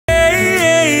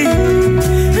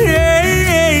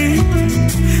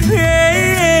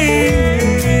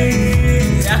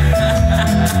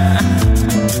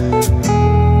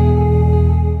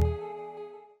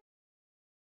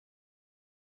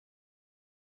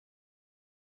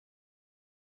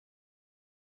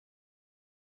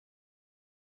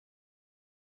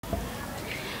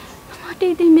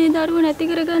මට ඉතින් මේ දරුවෝ නැති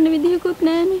කරගන්න විදිහකුත්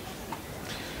නැහැනේ.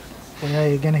 ඔයා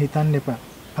ඒ ගැන හිතන්න එපා.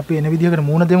 අපි එන විදිහකට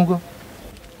මූණ දෙමුකෝ.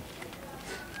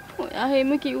 ඔයා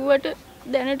එහෙම කිව්වට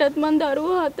දැනටත් මං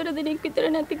දරුවෝ 4 දිනක් විතර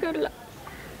නැති කරලා.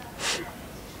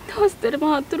 දොස්තර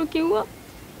මහතුරු කිව්වා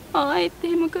ආයෙත්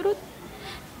එහෙම කරොත්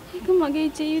ඒක මගේ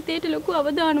ජීවිතේට ලොකු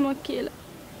අවදානමක් කියලා.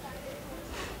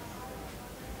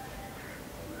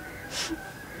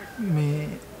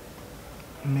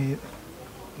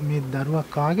 මේ දරුවා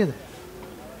කාගේද?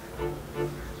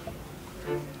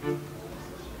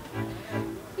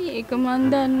 ඒක මන්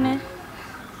දන්නේ.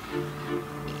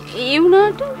 ඒ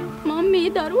වුණාට මම මේ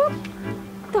දරුවා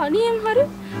තනියම හරි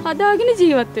හදාගෙන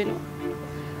ජීවත් වෙනවා.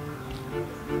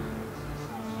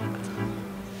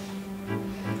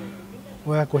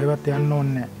 ඔයා කොහෙවත් යන්න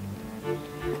ඕනේ නැහැ.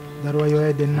 දරුවයි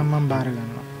ඔයයි දෙන්නම මම බාර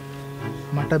ගන්නවා.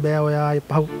 මට බෑ ඔයා ආයේ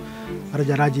පහු අර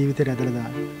ජරා ජීවිතේට ඇදලා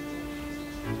දාන්න.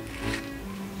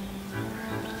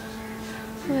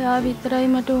 ඔයා විතරයි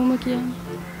මට උම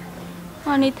කියන්නේ.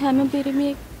 අනිත් හැම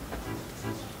පිරිමියෙක්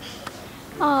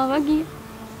ආවා ගියා.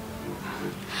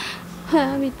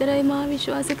 ඔයා විතරයි මා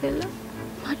විශ්වාස කළා.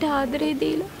 මට ආදරේ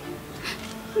දීලා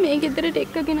මේ ගෙදරට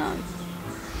එක්කගෙන ආවා.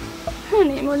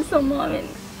 අනේ මොන සම්මාවෙන්.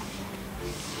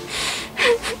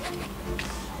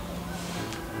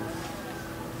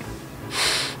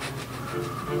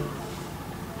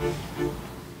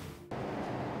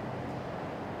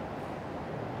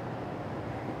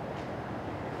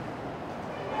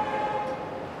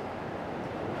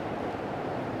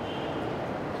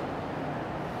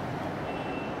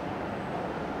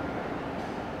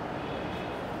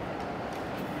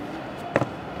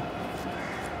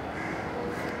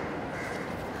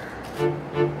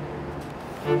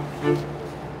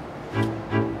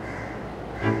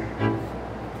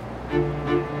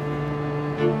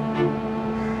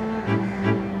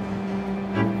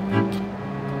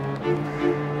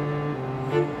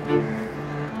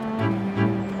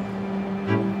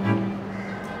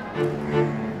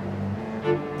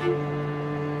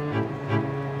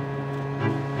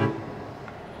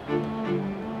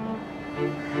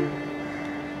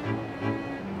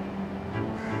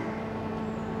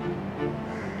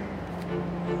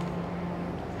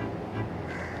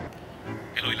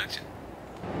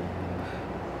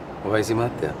 වයිසි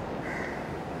මහත්තයා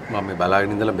මම මේ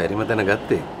බලාගෙන ඉඳලා බැරිම තැන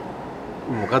ගත්තේ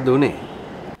මොකද්ද උනේ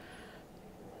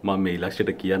මම මේ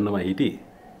ඉලක්ෂයට කියන්නම හිටියේ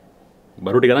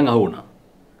බරු ටික නම් අහු වුණා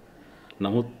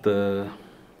නමුත්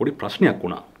පොඩි ප්‍රශ්නයක්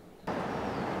වුණා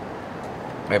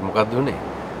ඒ මොකද්ද උනේ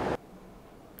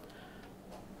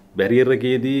බැරියර්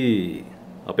එකේදී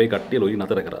අපේ කට්ටිය ලොරි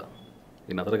නතර කරා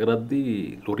ඒ නතර කරද්දී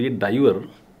ලොරියේ ඩ්‍රයිවර්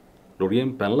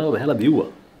ලොරියෙන් පැනලා වැහලා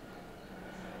දිව්වා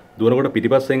දුරකට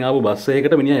පිටිපස්සෙන් ආපු බස්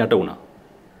එකකට මිනිහා යට වුණා.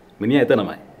 මිනිහා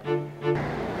එතනමයි.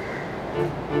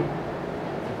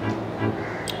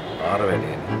 ආර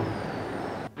වැඩේ.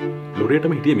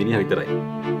 ලොරියටම හිටියේ මිනිහා විතරයි.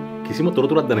 කිසිම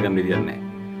තොරතුරක් දැනගන්න විදියක් නැහැ.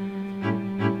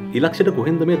 ඉලක්ෂයට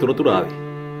කොහෙන්ද මේ තොරතුර ආවේ?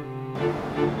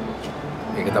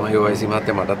 ඒක තමයි ඔයසි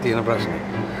මහත්තයා මටත් තියෙන ප්‍රශ්නේ.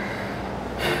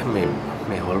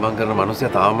 මේ හොල්මන් කරන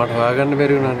මිනිස්සයා තාම මට හොයාගන්න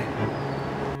බැරි වුණානේ.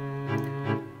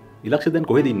 ඉලක්ෂ දැන්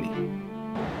කොහෙද ඉන්නේ?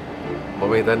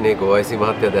 මම හිතන්නේ ගෝයිසි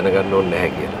මහත්තයා දැනගන්න ඕනේ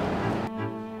නැහැ කියලා.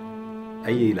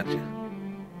 ඇයි ඒ ලක්ෂ්‍ය?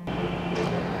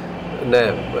 නෑ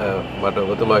මට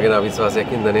ඔබතුමාගේ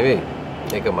අවිශ්වාසයකින්ද නෙවෙයි.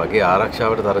 ඒක මගේ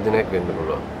ආරක්ෂාවට තරජනයක් වෙන්න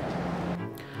පුළුවන්.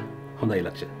 හොඳයි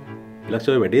ලක්ෂ්‍ය. ඉලක්ෂ්‍ය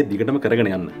ඔය වැඩේ දිගටම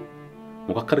කරගෙන යන්න.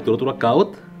 මොකක් හරි තොරතුරක්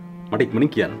ආවොත් මට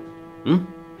ඉක්මනින් කියන්න.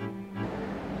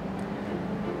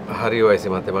 හරි ඔයසි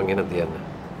මහත්තයා මං එන තියන්න.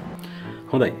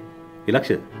 හොඳයි.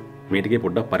 ඉලක්ෂ්‍ය මේ ටිකේ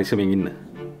පොඩ්ඩක් පරිස්සමෙන් ඉන්න.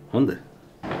 හොඳ?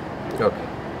 Okay.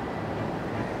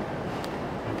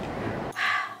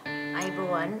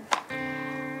 අයිබෝවන්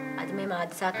අද මේ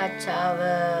මාධ්‍ය සාකච්ඡාව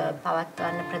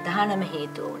පවත්වන්න ප්‍රධානම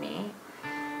හේතුව උනේ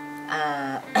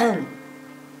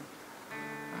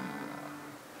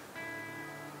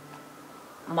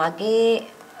මගේ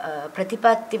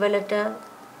ප්‍රතිපත්තිවලට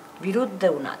විරුද්ධ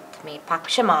වුණත් මේ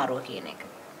පක්ෂ මාරුව කියන එක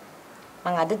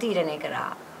මම අද තීරණය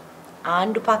කරා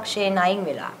ආණ්ඩු පක්ෂයෙන් අයින්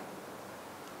වෙලා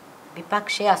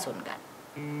විපක්ෂයේ අසුන් ගන්න.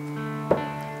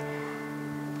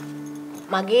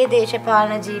 මගේ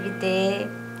දේශපාලන ජීවිතයේ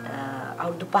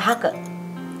අවුරුදු 5ක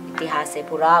ඉතිහාසයේ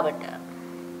පුරාවට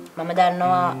මම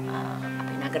දන්නවා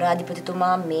අපේ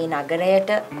නගරාධිපතිතුමා මේ නගරයට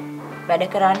වැඩ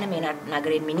කරන්න මේ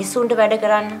නගරේ මිනිස්සුන්ට වැඩ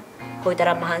කරන්න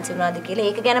කොයිතරම් මහන්සි වුණාද කියලා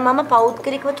ඒක ගැන මම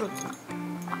පෞද්ගලිකව තෘප්තිමත්.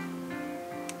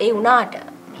 ඒ වුණාට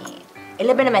මේ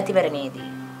එළබෙන මැතිවරණයේදී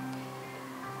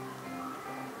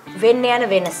වෙන්න යන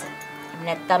වෙනස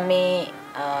නැත්තම් මේ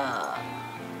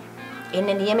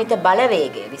එන්නේ નિયમિત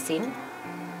බලවේගය විසින්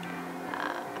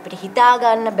අපිට හිතා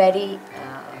ගන්න බැරි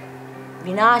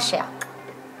විනාශයක්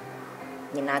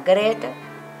මේ නගරයට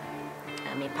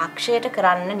මේ පක්ෂයට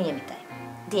කරන්න නියමිතයි.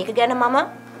 ඉතින් ඒක ගැන මම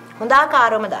හොඳ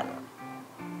ආකාරවම දන්නවා.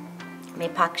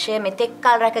 මේ පක්ෂය මෙතෙක්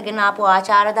කල් රැකගෙන ආපු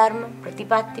ආචාර ධර්ම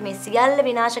ප්‍රතිපත්ති මේ සියල්ල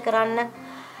විනාශ කරන්න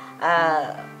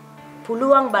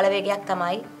පුළුවන් බලවේගයක්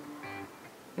තමයි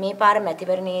මේ පාර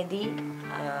මැතිවරණයේදී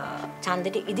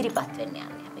ඡන්දෙට ඉදිරිපත් වෙන්න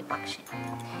යන්නේ මේ පක්ෂය.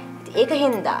 ඉතින් ඒක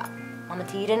හින්දා මම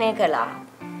තීරණය කළා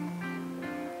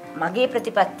මගේ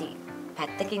ප්‍රතිපත්ති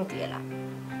පැත්තකින් තියලා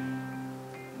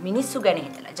මිනිස්සු ගැන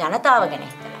හිතලා ජනතාව ගැන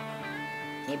හිතලා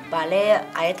මේ බලය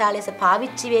අයථා ලෙස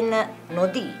පාවිච්චි වෙන්න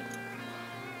නොදී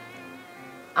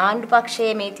ආණ්ඩු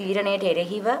පක්ෂයේ මේ තීරණයට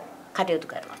එරෙහිව කටයුතු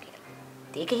කරනවා කියලා.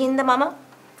 ඒක හින්දා මම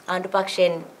ආණ්ඩු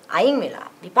පක්ෂයෙන් අයින් වෙලා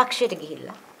විපක්ෂයට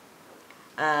ගිහිල්ලා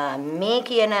මේ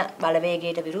කියන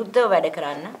බලවේගයට විරුද්ධව වැඩ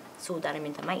කරන්න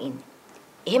සූදානමින් තමයි ඉන්නේ.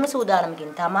 එහෙම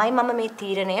සූදානමකින් තමයි මම මේ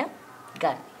තීරණය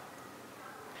ගන්නේ.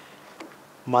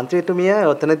 මන්ත්‍රීතුමිය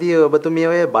ඔතනදී ඔබතුමිය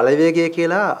ඔය බලවේගය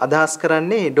කියලා අදහස්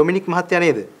කරන්නේ ඩොමිනික් මහත්තයා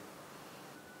නේද?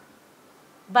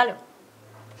 බලමු.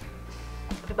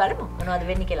 අපි බලමු මොනවද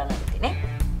වෙන්නේ කියලා නැති නේ.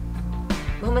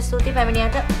 බොහොම ස්තුතියි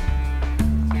පැමිණියාට.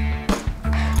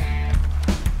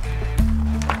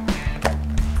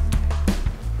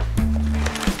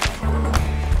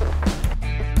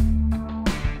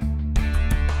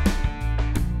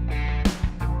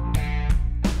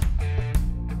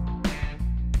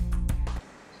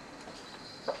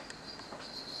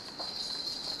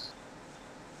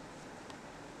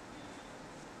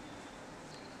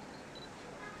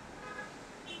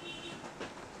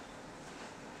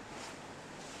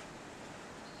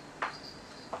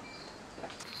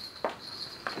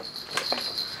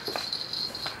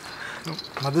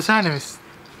 මදුසාන මිස්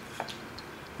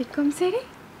වික්‍රම්සිරි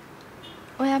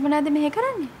ඔයා මොනවද මෙහෙ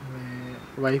කරන්නේ? මේ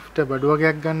වයිෆ්ට බඩු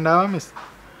වගේක් ගන්න ආවා මිස්.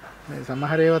 මේ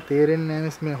සමහර ඒවා තේරෙන්නේ නැහැ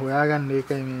මිස්. මේ හොයාගන්න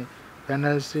ඒකයි මේ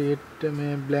පැනල් ෂීට්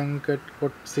මේ බ්ලැන්කට්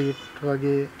කොට් සීට්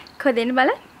වගේ කොහෙන්ද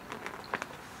බලන්න?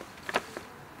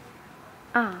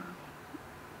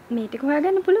 මේ ටික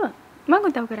හොයාගන්න පුළුවන්. මම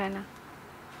උදව් කරන්න.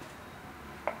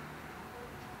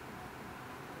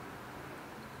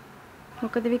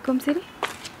 මොකද වික්‍රම්සිරි?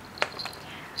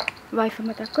 වයිෆ්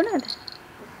මතක් වුණාද?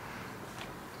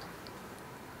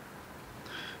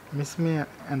 මිස් මේ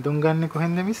ඇඳුම් ගන්න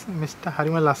කොහෙන්ද මිස්? මිස්ට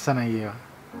හරිම ලස්සනයි ඒවා.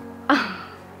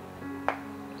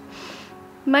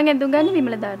 මම ඇඳුම් ගන්න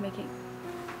විමල ධර්මකේ.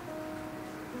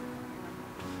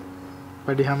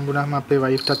 පඩි හම්බුනහම අපේ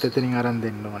වයිෆ්ටත් එතනින් අරන්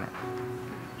දෙන්න ඕනේ.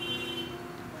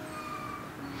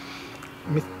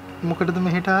 මිස් මොකටද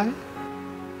මෙහෙට ආවේ?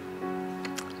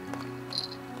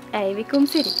 ඇයි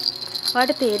වික්‍රම්සිරි?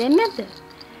 ඔයාලට තේරෙන්නේ නැද්ද?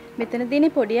 මෙතන දිනේ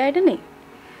පොඩි අයට නේ.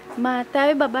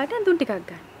 මාතාවේ බබාට ඇඳුම් ටිකක්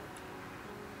ගන්න.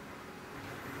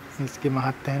 මිස්ගේ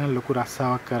මහත්තයා එන ලොකු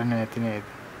රස්සාවක් කරන්න නැති නේද?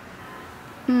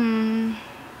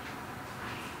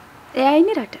 එයා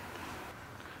ඉන්නේ රට.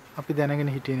 අපි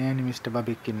දැනගෙන හිටියේ නෑනේ මිස්ටර්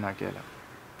බබෙක් ඉන්නවා කියලා.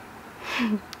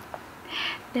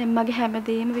 දැන් මගේ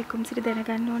හැමදේම වික්‍රම්සිරි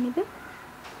දැනගන්න ඕනිද?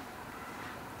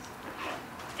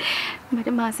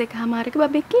 මට මාසෙකමාරක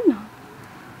බබෙක් ඉන්නවා.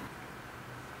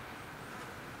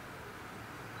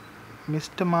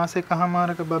 මිස්ටර්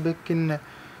මාසෙකමාරක බබෙක් ඉන්න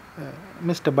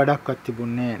මිස්ටර් බඩක්වත්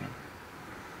තිබුණේ නෑනේ.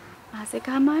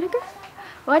 මාසෙකමාරක?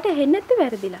 ඔයාට හෙන්න නැති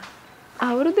වැරදිලා.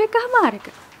 අවුරුදු එකමාරක.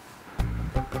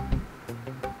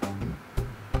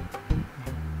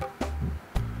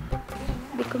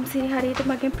 වික්‍රම්සිරි හරියට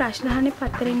මගෙන් ප්‍රශ්න අහන්නේ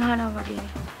පත්තරෙන් අහනවා වගේ.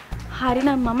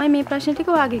 හරිනම් මමයි මේ ප්‍රශ්න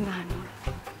ටික ඔයාගෙන් අහනවා.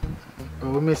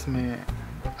 ඔව් මිස් මේ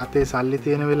අතේ සල්ලි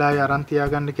තියෙන වෙලාවේ අරන්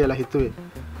තියාගන්න කියලා හිතුවේ.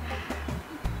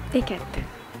 ඒක ඇත්ත.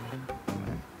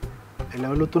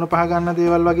 එළවලු 3-5 ගන්න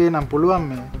දේවල් වගේ නම් පුළුවන්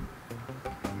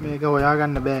මේක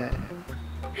හොයාගන්න බෑ.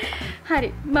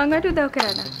 හරි මම අට උදව්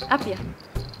කරන්න. අපි යමු.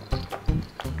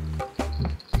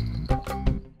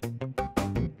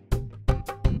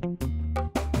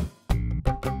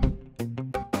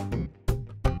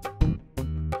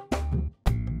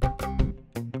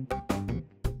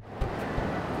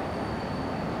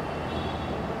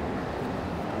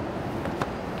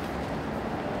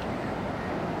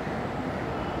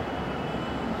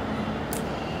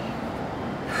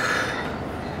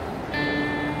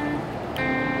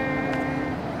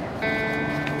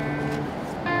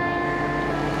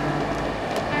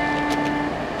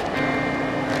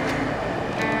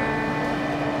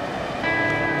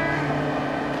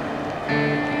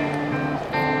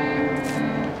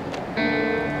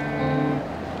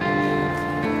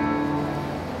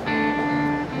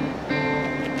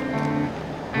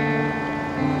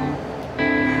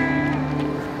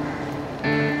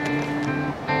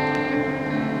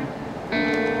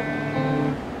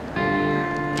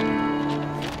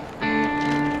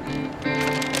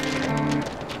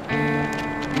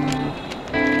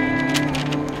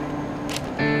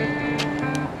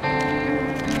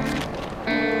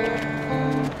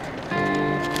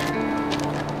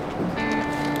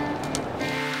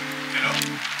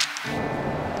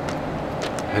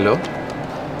 hello.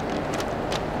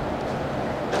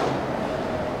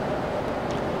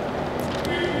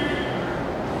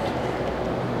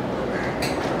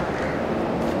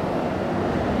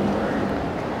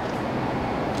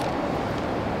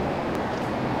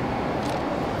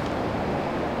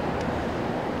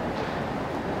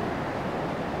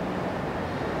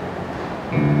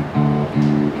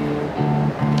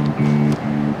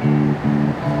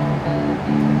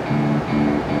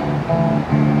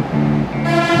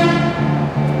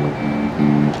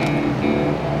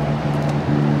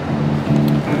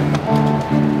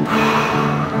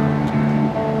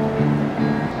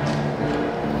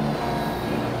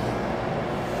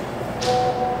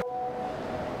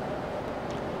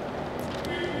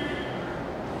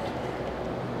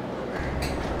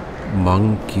 මං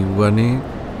කිව්වනේ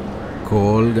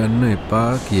කෝල් ගන්න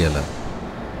එපා කියලා.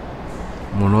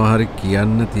 මොනවා හරි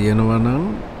කියන්න තියෙනවා නම්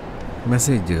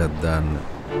මැසේජ් එකක් දාන්න.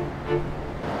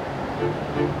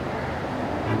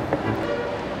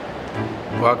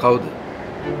 ඔයා කවුද?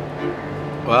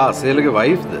 ඔයා අසේලගේ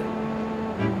වයිෆ්ද?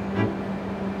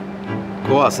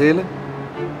 කෝ අසේල?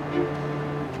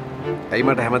 ඇයි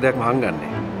මට හැම දෙයක්ම හංගන්නේ?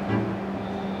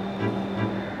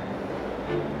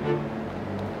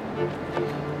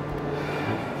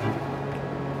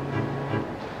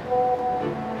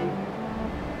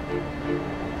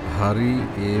 හරි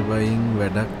ඒවයින්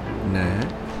වැඩක් නෑ.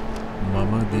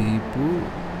 මම දීපු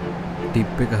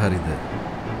ටිප් එක හරිද?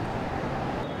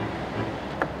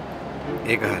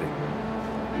 ඒක හරි.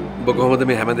 ඔබ කොහොමද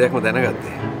මේ හැම දෙයක්ම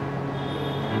දැනගත්තේ?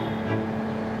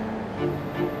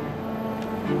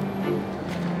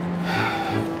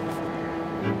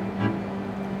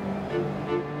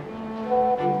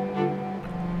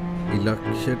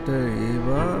 ඉලක්ෂයට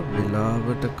ඒවා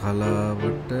වෙලාවට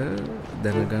කලාවට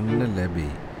දැනගන්න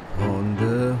ලැබේ.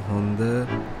 හොඳ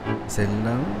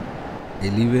සෙල්ලම්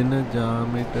එලිවෙන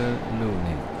ජාමෙට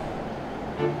ලෝනේ.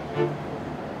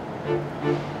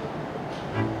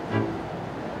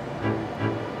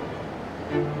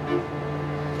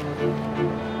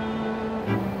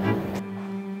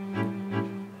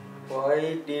 Why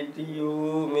did you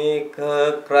make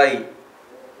her cry?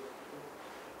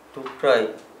 To cry.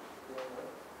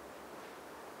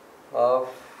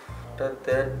 After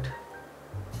that,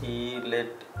 he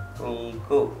let me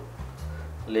go.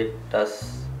 Let us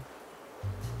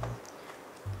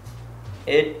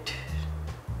eat,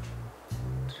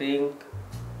 drink,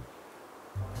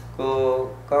 go,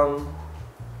 come,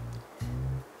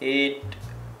 eat,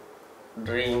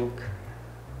 drink.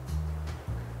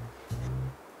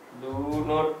 Do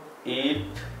not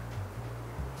eat,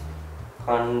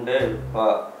 kandepa.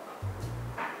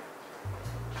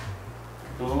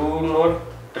 Do not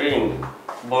drink,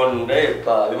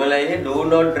 bondepa. Vimalai, do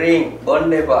not drink,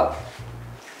 bondepa.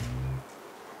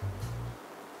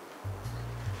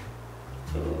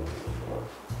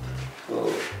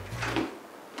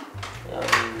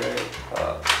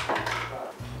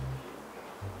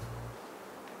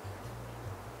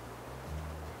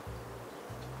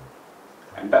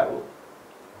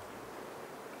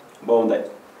 බොහොඳයි.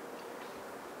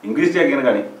 ඉංග්‍රීසිය ඉගෙන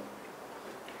ගනි.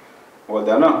 ඔය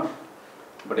දන්නවා.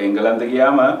 ඔබට එංගලන්ත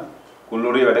ගියාම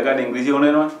කුල්ලුරිය වැඩ ගන්න ඉංග්‍රීසි ඕන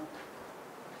වෙනවා.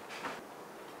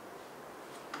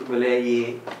 ඉබලයි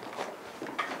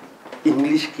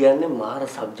ඉංග්‍රීසි කියන්නේ මාර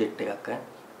සබ්ජෙක්ට් එකක් ඈ.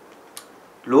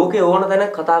 ලෝකේ ඕන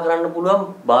තැනක කතා කරන්න පුළුවන්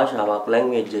භාෂාවක්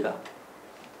ලැන්ග්වේජ් එකක්.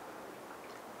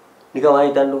 නිකන්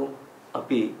හිතන්නකෝ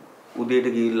අපි උදේට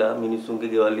ගිහිල්ලා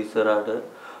මිනිස්සුන්ගේ ගෙවල් ඉස්සරහට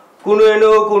කුණු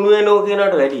වෙනෝ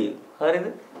කියනකට වැඩි. හරිද?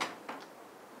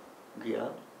 ගියා.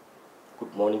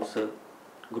 Good morning sir.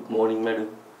 Good morning madam.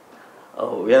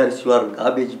 Where is your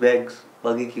garbage bags?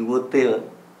 වගේ කිව්වොත් එහෙම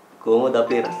කොහොමද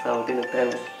අපේ රස්සාවට එන තැන?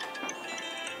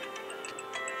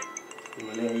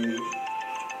 ඉමලයි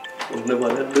ඔන්න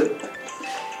බලන්න.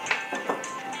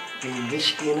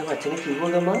 ඉංග්‍රීසි කියන වචනේ කිව්ව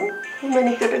ගමන්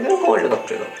මැනිකට ගම කෝල් එකක්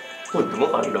වෙනවා. මුදුම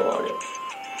කණ්ඩායම.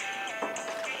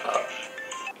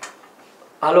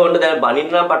 හලෝ ඔන්න දැන් බනින්න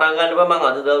නම් පටන් ගන්න බෑ මම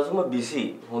අද දවසම බිසි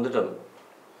හොඳටම.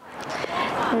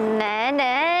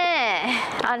 නෑ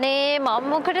අනේ මම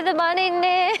මොකටද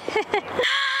බනින්නේ?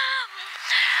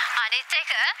 අනිත්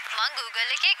එක මම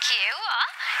Google එකේ කියුවා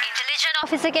ඉන්ටෙලිජන්ට්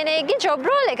ඔෆිසර් කෙනෙක්ගේ ජොබ්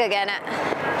රෝල් එක ගැන.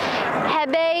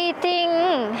 හැබැයි ඉතින්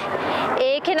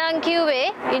ඒකේ නම් කිව්වේ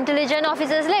ඉන්ටෙලිජන්ට්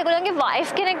ඔෆිසර්ස්ලා ඒගොල්ලන්ගේ වයිෆ්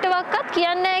කෙනෙක්ට වක්වත්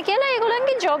කියන්නේ නැහැ කියලා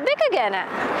ඒගොල්ලන්ගේ ජොබ් එක ගැන.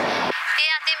 ඒ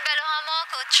අතින් බැලුවම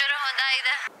කොච්චර හොඳයිද?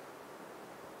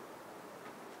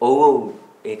 ඔව්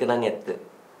ඒක නම් ඇත්ත.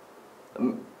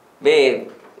 මේ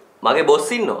මගේ බොස්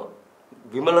ඉන්නවා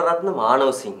විමල රත්න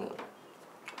මානවසිංහ.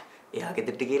 එයා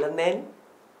ගෙදරට කියලා නැහැනේ.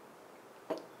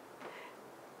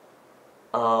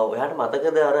 ඔයාට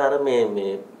මතකද අර මේ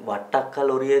වට්ටක්ක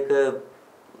ලොරියක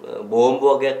බෝම්බ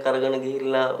වගේක් අරගෙන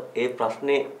ගිහිල්ලා ඒ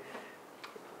ප්‍රශ්නේ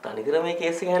තනිකර මේ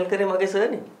කේස් එක හැල් කරේ මගේ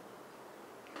සර්නේ.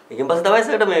 ඒකෙන් පස්සේ තමයි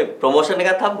සර්ට මේ ප්‍රොමෝෂන්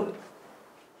එකක් හම්බුනේ.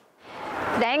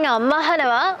 දැන් අම්මා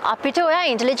අහනවා අපිට ඔයා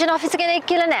ඉන්ටෙලිජන්ට් ඔෆිසර් කෙනෙක්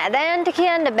කියලා නෑ දයන්ට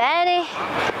කියන්න බෑනේ.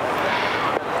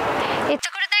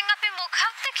 එතකොට දැන් අපි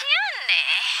මොකක්ද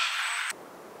කියන්නේ?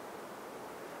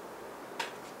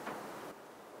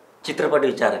 චිත්‍රපට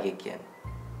විචාරකයෙක් කියන්නේ.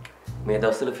 මේ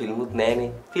දවස්වල ෆිල්මුත් නෑනේ.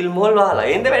 ෆිල්ම් හෝල් වහලා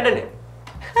එන්න වැඩනේ.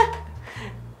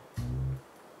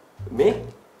 මේ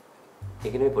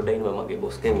ඒකනේ මේ පොඩ්ඩක් ඉන්න මගේ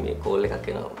බොස් කෙනෙක් මේ කෝල් එකක්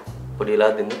එනවා. පොඩි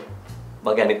වෙලාවක් දෙන්න.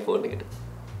 මගේ අනිත් ෆෝන් එකට.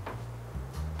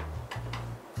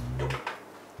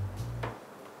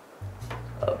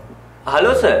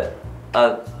 Hello sir,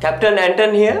 Captain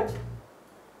Anton here.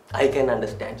 I can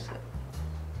understand sir.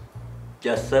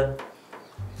 Yes sir.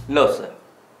 No sir.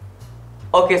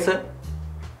 Okay sir.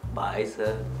 Bye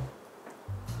sir.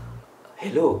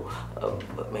 Hello.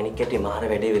 මැනිකටි මාර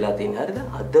වැඩේ වෙලා තියෙන හරිද?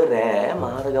 අද රෑ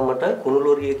මාරගමට කුණු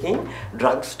ලොරියකින්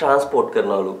ඩ්‍රග්ස් ට්‍රාන්ස්පෝර්ට්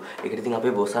කරනවලු. ඒකට ඉතින්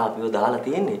අපේ බොස් අපිව දාලා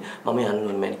තියෙන්නේ. මම යන්න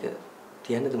ඕනේ මැනික.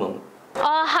 තියන්නද මම?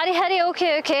 හරි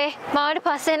ඕකේ. මාවට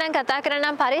පස්සේ නම් කතා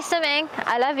කරන්නම් පරිස්සමෙන්.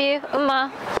 I love you අම්මා.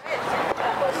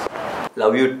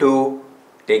 Love you too.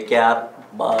 Take care.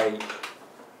 Bye.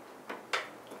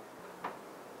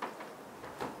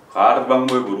 කාටද බං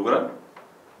ඔය ගුරු කරන්නේ?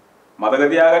 මතක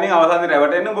තියාගනින් අවසානයේ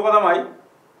රැවටෙන්නේ ඔබ තමයි.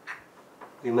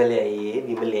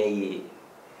 විමලයි.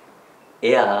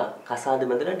 එයා කසාද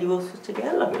බඳලා ඩිවෝස් වෙච්ච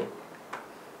ගෑල්ලා මේ.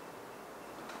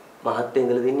 මහත්තයා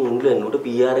ඉඳලා දෙන්නේ ඉංග්‍රීසි උට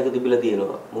PR එක තිබිලා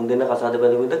තියෙනවා. මුන් දෙන්න කසාද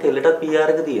බඳිමුද කෙල්ලටත් PR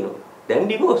එක තියෙනවා. දැන්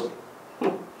ඩිවෝස්.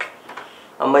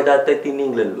 අම්මයි තාත්තයි තින්නේ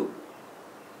ඉංග්‍රීසිලු.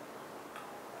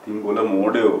 තින් ගොල්ල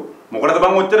මෝඩයෝ. මොකටද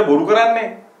බං ඔච්චර බොරු කරන්නේ?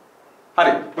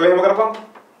 හරි. ඔය එහෙම කරපන්.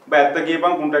 ඔබ ඇත්ත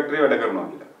කියපන් කොන්ට්‍රැක්ටරේ වැඩ කරනවා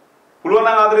කියලා. පුළුවන්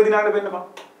නම් ආදරේ දිනාකට වෙන්න බං.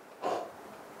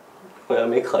 ඔයා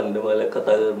මේ කණ්ඩමාල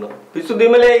කතා කරනවා. පිස්සු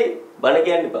දෙමලයි බණ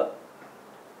කියන්න එපා.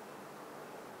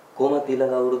 කොහොමද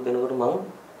ඊළඟ අවුරුද්ද වෙනකොට මම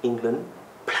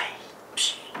ඉංග්‍රීසි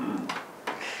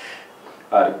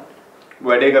හරි.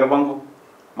 වැඩේ කරපන්කෝ.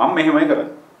 මම මෙහෙමයි කරන්නේ.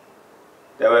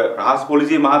 දැන් රහස්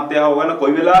පොලිසිය මහත්තයා හොගන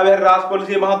කොයි වෙලාවෙ හරි රහස්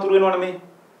පොලිසිය මහතුරු වෙනවනේ මේ.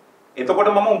 එතකොට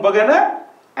මම උඹ ගැන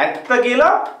ඇත්ත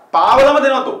කියලා පාවලම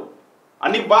දෙනවා තෝ.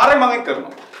 අනිවාර්යෙන් මම ඒක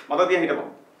කරනවා. මට තියන් හිටපන්.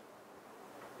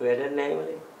 වැඩක් නැහැ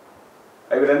මලේ.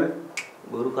 ඇයි වෙලන්නේ?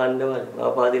 බොරු කණ්ඩමාල.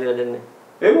 මම පාදිල වැඩක් නැහැ.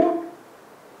 ඒ මොකද?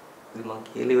 ඉතින් මං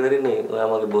කියලා ඉවරනේ. ඔයා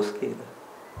මගේ බොස් කියලා.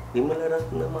 විමල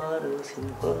රත්න මාර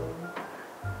සිංහ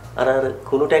අර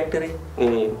කුණු ට්‍රැක්ටරේ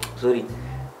මේ සෝරි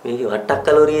මේ වට්ටක්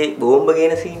කලෝරියේ බෝම්බ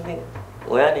ගේන සීන් එක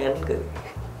ඔයානේ හැන්ඩල් කරේ.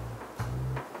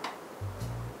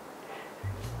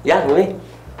 යා නෙමෙයි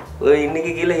ඔය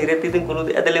ඉන්නේ කියලා හිරෙත් ඉතින් කුණු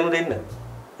ඇදලෙමු දෙන්න.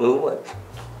 ඔව්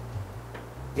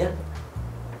යා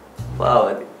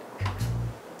පාවද